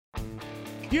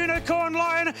Unicorn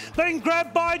Lion being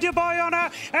grabbed by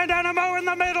Dubai and Animo in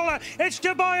the middle. It's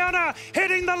Dubai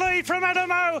hitting the lead from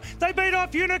Animo. They beat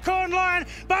off Unicorn Lion,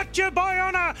 but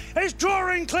Dubai is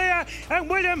drawing clear, and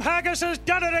William Haggas has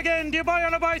done it again.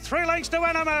 Dubai by 3 lengths to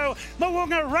Animo.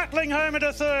 Mo'unga rattling home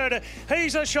into third.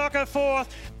 He's a shocker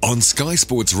fourth. On Sky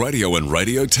Sports Radio and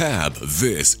Radio Tab,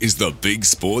 this is the Big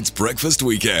Sports Breakfast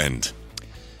Weekend.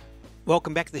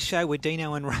 Welcome back to the show where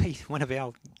Dino and Ray, one of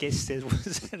our guests says,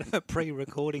 was at a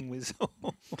pre-recording was...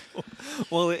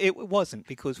 Well, it wasn't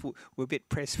because we're a bit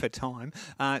pressed for time.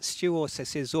 Stu also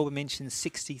says, Zorba mentioned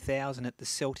 60,000 at the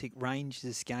Celtic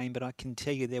Rangers game, but I can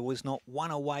tell you there was not one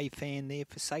away fan there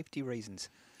for safety reasons.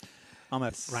 I'm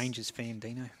a Rangers fan,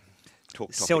 Dino.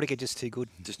 Celtic are just too good.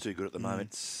 Just too good at the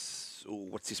moment.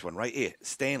 What's this one, Ray? Yeah,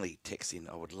 Stanley texts in,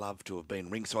 I would love to have been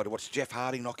ringside to watch Jeff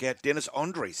Harding knock out Dennis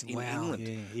Andres in England.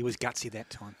 Yeah, he was gutsy that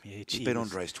time. Yeah, he beat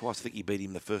Andres twice. I think he beat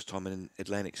him the first time in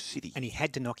Atlantic City. And he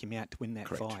had to knock him out to win that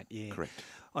fight. Yeah, correct.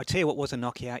 I tell you what was a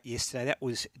knockout yesterday. That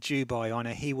was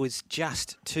Dubai. He was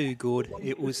just too good.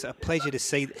 It was a pleasure to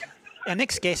see. Our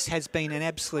next guest has been an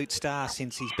absolute star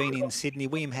since he's been in Sydney.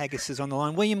 William Haggas is on the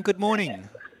line. William, good morning.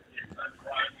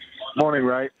 Morning,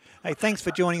 Ray. Hey, thanks for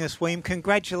joining us, William.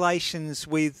 Congratulations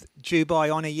with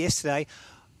Dubai Honour yesterday.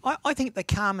 I think the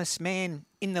calmest man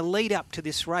in the lead up to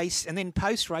this race and then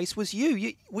post-race was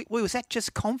you. Was that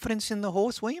just confidence in the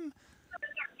horse, William?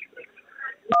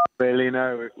 Really,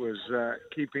 no. It was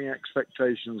keeping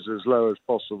expectations as low as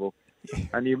possible. Yeah.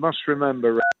 And you must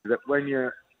remember, Ray, that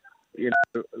when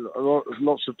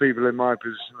lots of people in my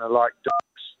position are like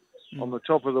ducks. On the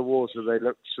top of the water, they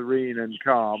look serene and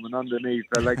calm, and underneath,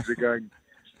 their legs are going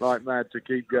like mad to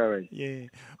keep going. Yeah.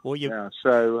 Well,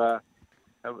 so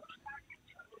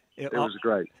it was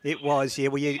great. It was, yeah.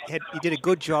 Well, you did a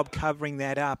good job covering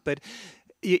that up, but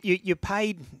you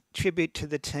paid tribute to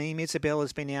the team.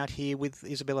 Isabella's been out here with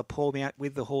Isabella Paul out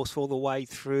with the horse all the way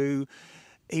through.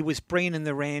 He was brilliant in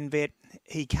the Randwick.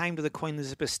 He came to the Queen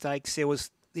Elizabeth Stakes. There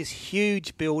was this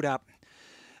huge build-up,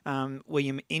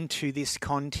 William, into this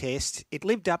contest. It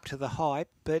lived up to the hype,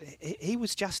 but he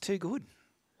was just too good.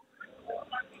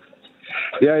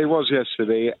 Yeah, he was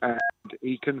yesterday, and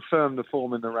he confirmed the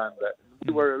form in the Randwick.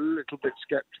 We were a little bit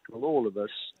sceptical, all of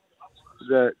us,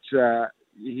 that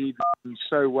he'd done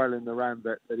so well in the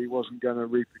Randwick that he wasn't going to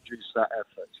reproduce that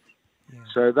effort. Yeah.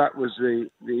 So that was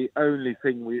the only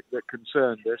thing that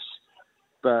concerned us.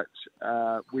 But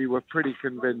we were pretty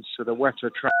convinced that a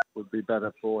wetter track would be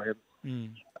better for him.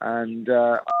 And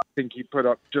I think he put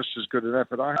up just as good an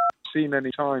effort. I haven't seen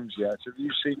any times yet. Have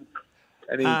you seen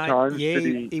any times? Yeah,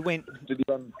 did he run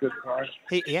good times?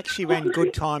 He actually ran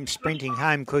good time sprinting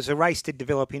home because the race did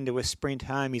develop into a sprint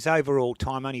home. His overall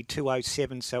time only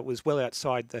 2:07, so it was well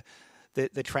outside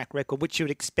the track record, which you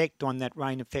would expect on that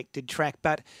rain-affected track.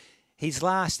 But his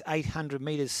last 800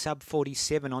 metres, sub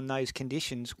 47 on those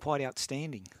conditions, quite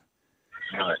outstanding.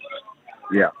 Right.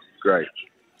 Yeah, great.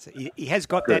 So he has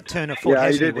got that turn of foot,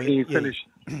 hasn't he? He finished.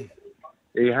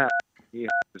 He has,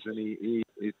 and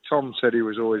Tom said he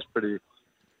was always pretty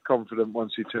confident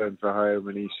once he turned for home,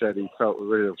 and he said he felt a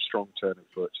real strong turn of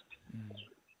foot.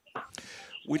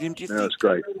 William, do you think? That's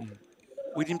great.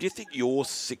 William, do you think your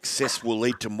success will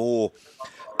lead to more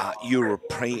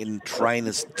European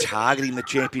trainers targeting the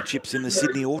championships in the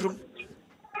Sydney Autumn?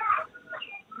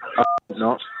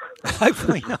 Not.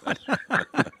 Hopefully not.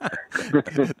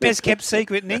 Best kept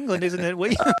secret in England, isn't it,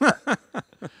 William?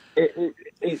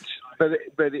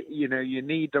 But you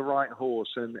need the right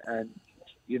horse, and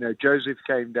Joseph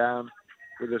came down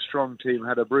with a strong team,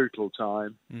 had a brutal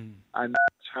time, and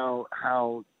that's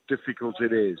how difficult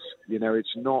it is.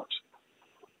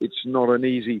 It's not an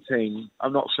easy thing.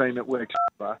 I'm not saying that we're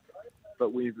clever,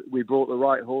 but we brought the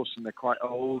right horse, and they're quite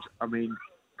old. I mean,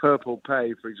 Purple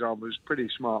Pay, for example, is a pretty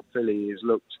smart filly. He's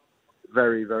looked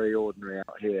very, very ordinary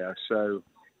out here. So,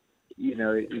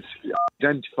 it's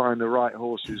identifying the right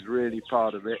horse is really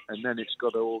part of it, and then it's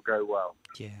got to all go well.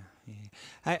 Yeah.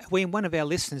 William, one of our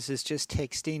listeners has just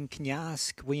texted in, can you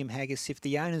ask William Haggas if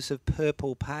the owners of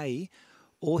Purple Pay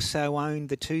also owned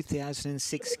the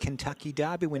 2006 Kentucky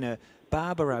Derby winner,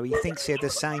 Barbaro? He thinks they're the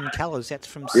same colours. That's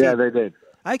from Sid. Yeah, they did.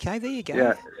 Okay, there you go.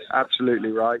 Yeah,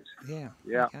 absolutely right. Yeah.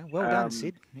 Okay. Well done,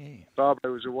 Sid. Yeah.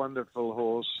 Barbaro was a wonderful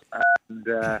horse,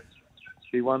 and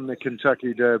he won the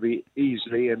Kentucky Derby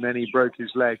easily, and then he broke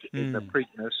his leg in the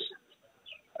Preakness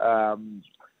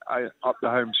up the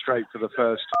home straight for the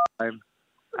first time.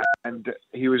 And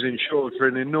he was insured for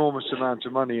an enormous amount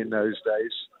of money in those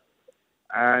days.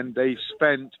 And they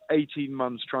spent 18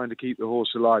 months trying to keep the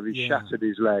horse alive. He shattered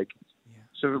his leg. Yeah.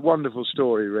 So a wonderful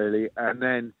story, really. And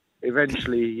then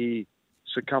eventually he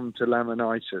succumbed to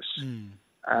laminitis.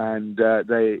 and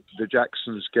the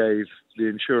Jacksons gave the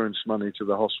insurance money to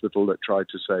the hospital that tried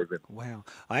to save him. Wow!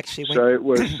 I actually went. So it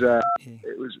was. Yeah.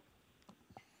 It was.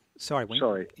 Sorry, Wim.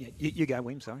 Sorry. Yeah, you go,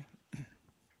 Wim. Sorry.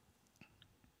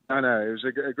 No, it was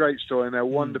a great story, and they're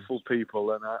wonderful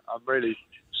people, and I'm really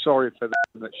sorry for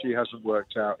them that she hasn't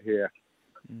worked out here.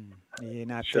 Yeah,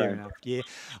 no, fair enough. Yeah,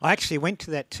 I actually went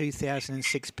to that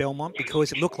 2006 Belmont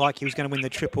because it looked like he was going to win the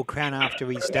Triple Crown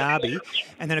after his derby,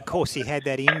 and then of course he had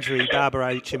that injury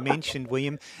Barbara you mentioned,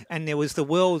 William, and there was the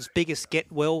world's biggest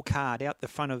get well card out the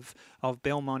front of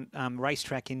Belmont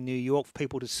racetrack in New York for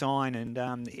people to sign,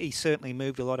 and he certainly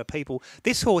moved a lot of people.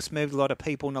 This horse moved a lot of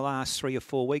people in the last 3 or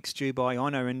 4 weeks, due by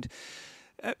honour, and.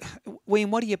 William,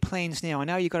 what are your plans now? I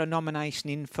know you've got a nomination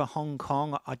in for Hong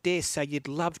Kong. I dare say you'd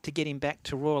love to get him back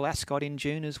to Royal Ascot in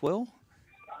June as well.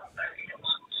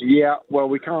 Yeah, well,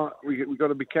 we can't. We've got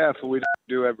to be careful. We don't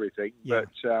do everything, Yeah.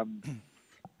 but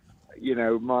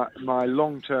my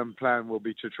long-term plan will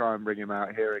be to try and bring him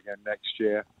out here again next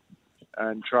year,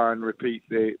 and try and repeat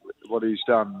what he's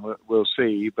done. We'll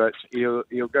see, but he'll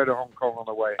go to Hong Kong on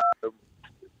the way home.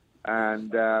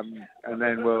 And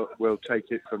then we'll take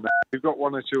it from there. We've got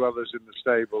 1 or 2 others in the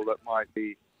stable that might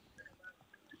be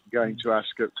going to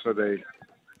Ascot for the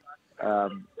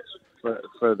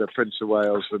Prince of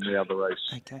Wales and the other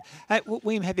race. Okay.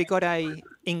 William, have you got a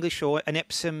English or an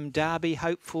Epsom Derby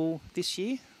hopeful this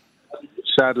year?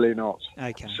 Sadly not.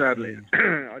 Okay. Sadly,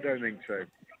 I don't think so.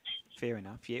 Fair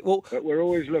enough. Yeah. Well, but we're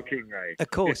always looking, Ray. Of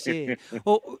course. Yeah.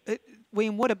 Well,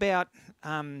 William, what about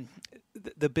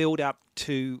the build-up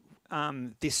to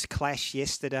this clash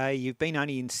yesterday? You've been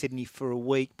only in Sydney for a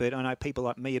week, but I know people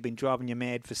like me have been driving you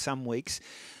mad for some weeks.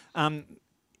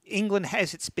 England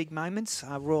has its big moments,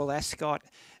 Royal Ascot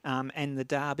and the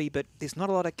Derby, but there's not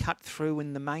a lot of cut-through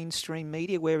in the mainstream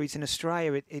media, whereas in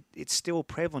Australia it's still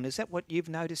prevalent. Is that what you've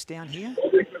noticed down here?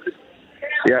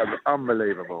 Yeah,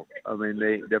 unbelievable. I mean,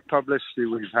 the publicity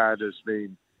we've had has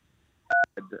been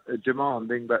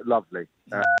demanding but lovely.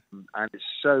 And it's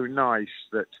so nice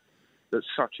that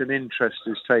such an interest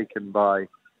is taken by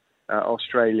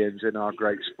Australians in our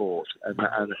great sport. And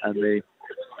the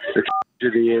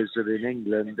tragedy is that in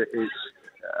England it's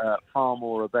far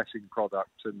more a betting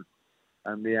product,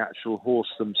 and the actual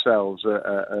horse themselves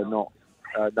are not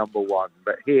number one.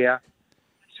 But here,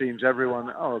 seems everyone,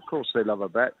 of course they love a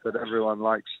bet, but everyone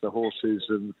likes the horses.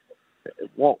 And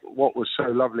what was so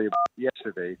lovely about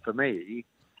yesterday for me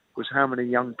was how many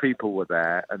young people were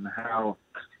there, and how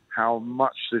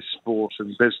much this sport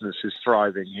and business is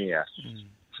thriving here.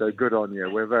 So good on you.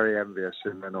 We're very envious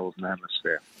in the Northern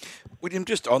Hemisphere. William,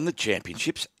 just on the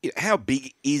championships, how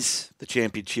big is the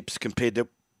championships compared to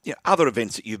other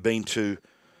events that you've been to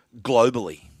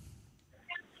globally?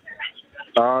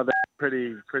 They're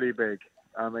pretty big.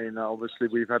 I mean, obviously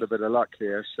we've had a bit of luck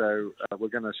here, so we're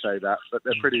going to say that, but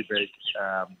they're pretty big.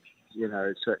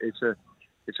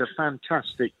 It's a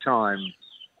fantastic time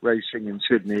racing in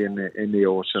Sydney in the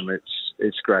autumn.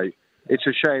 It's great. It's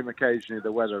a shame occasionally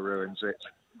the weather ruins it.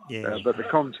 Yeah. But the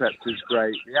concept is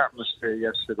great. The atmosphere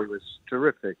yesterday was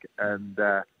terrific, and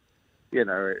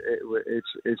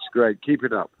it's great. Keep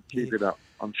it up. Keep it up.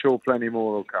 I'm sure plenty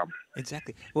more will come.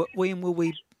 Exactly. Well, William, will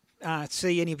we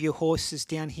see any of your horses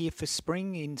down here for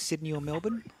spring in Sydney or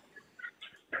Melbourne?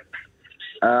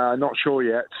 Not sure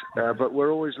yet, but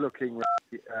we're always looking.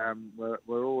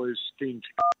 We're always keen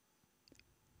to.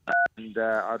 And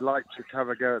I'd like to have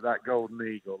a go at that Golden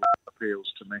Eagle. That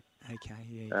appeals to me. Okay,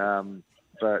 yeah.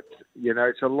 But,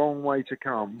 it's a long way to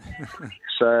come.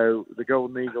 So the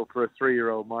Golden Eagle for a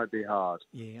 3-year-old might be hard.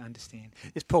 Yeah, I understand.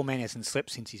 This poor man hasn't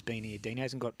slept since he's been here, Dean. He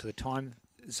hasn't got to the time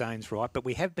zones right. But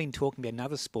we have been talking about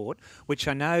another sport, which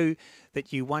I know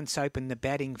that you once opened the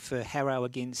batting for Harrow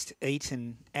against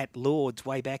Eton at Lord's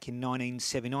way back in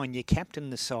 1979. You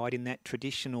captained the side in that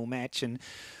traditional match, and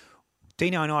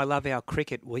Dino and I love our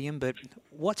cricket, William, but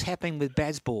what's happening with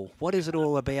Bazball? What is it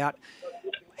all about?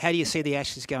 How do you see the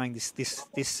Ashes going this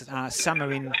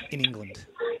summer in England?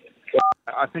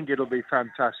 I think it'll be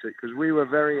fantastic, because we were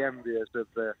very envious of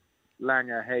the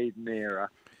Langer-Hayden era,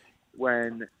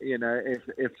 when,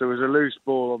 if there was a loose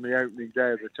ball on the opening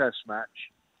day of the Test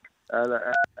match,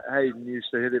 Hayden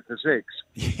used to hit it for 6.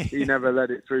 He never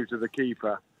let it through to the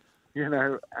keeper,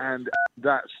 and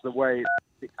that's the way,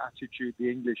 the attitude the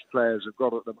English players have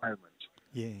got at the moment.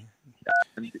 Yeah.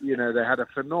 And, they had a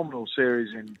phenomenal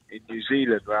series in New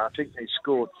Zealand where I think they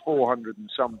scored 400 and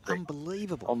something.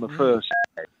 Unbelievable. On the first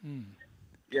day. Mm.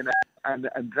 And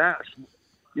that's,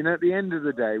 at the end of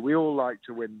the day, we all like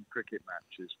to win cricket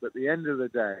matches, but at the end of the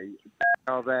day,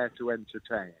 they are there to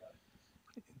entertain.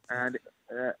 And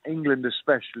England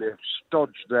especially have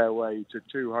stodged their way to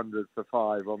 200 for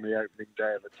 5 on the opening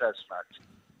day of a Test match.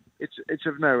 It's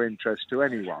of no interest to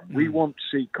anyone. We want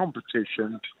to see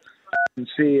competition and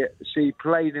see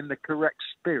played in the correct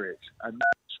spirit, and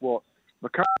that's what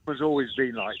McCullum has always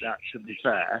been like. That, to be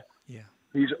fair,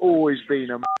 he's always been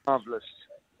a marvellous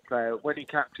player. When he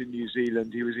captained New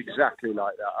Zealand, he was exactly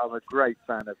like that. I'm a great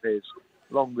fan of his,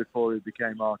 long before he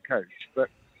became our coach. But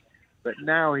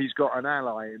now he's got an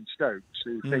ally in Stokes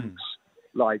who thinks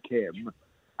like him,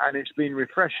 and it's been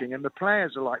refreshing. And the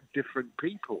players are like different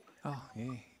people. Oh,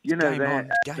 yeah. You know, Game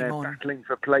they're on. battling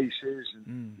for places.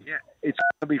 And it's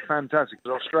going to be fantastic.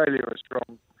 Australia are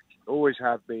strong, always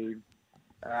have been.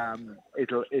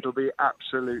 It'll be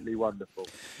absolutely wonderful.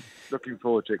 Looking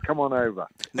forward to it. Come on over.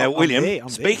 Now, William,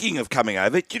 speaking of coming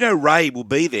over, do you know Ray will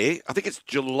be there? I think it's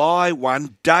July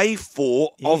 1, day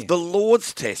 4 of the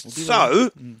Lord's Test.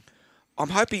 So I'm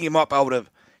hoping you might be able to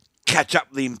catch up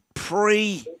with him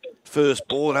pre-first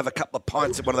ball and have a couple of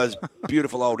pints at one of those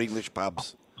beautiful old English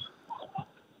pubs.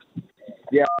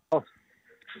 Yeah,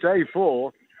 day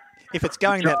 4. If it's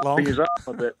going that long. Up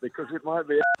a bit because it might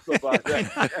be up by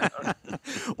then.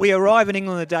 We arrive in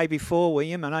England the day before,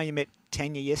 William. I know you met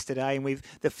Tanya yesterday, and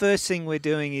the first thing we're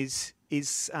doing is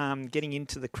getting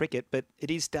into the cricket, but it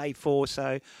is day 4,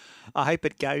 so I hope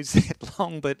it goes that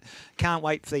long, but can't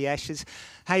wait for the Ashes.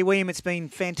 Hey, William, it's been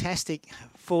fantastic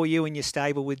for you and your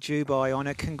stable with Dubai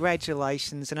Honour.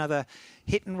 Congratulations. Another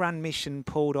hit-and-run mission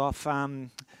pulled off.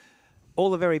 All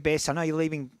the very best. I know you're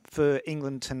leaving for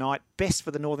England tonight. Best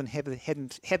for the Northern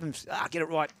Heavens. Get it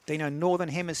right, Dino. Northern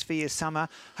Hemisphere summer.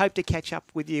 Hope to catch up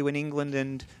with you in England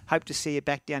and hope to see you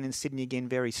back down in Sydney again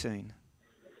very soon.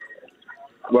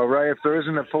 Well, Ray, if there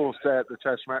isn't a 4th day at the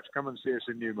Test match, come and see us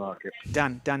in Newmarket.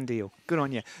 Done deal. Good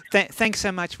on you. Thanks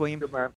so much, William. Good man.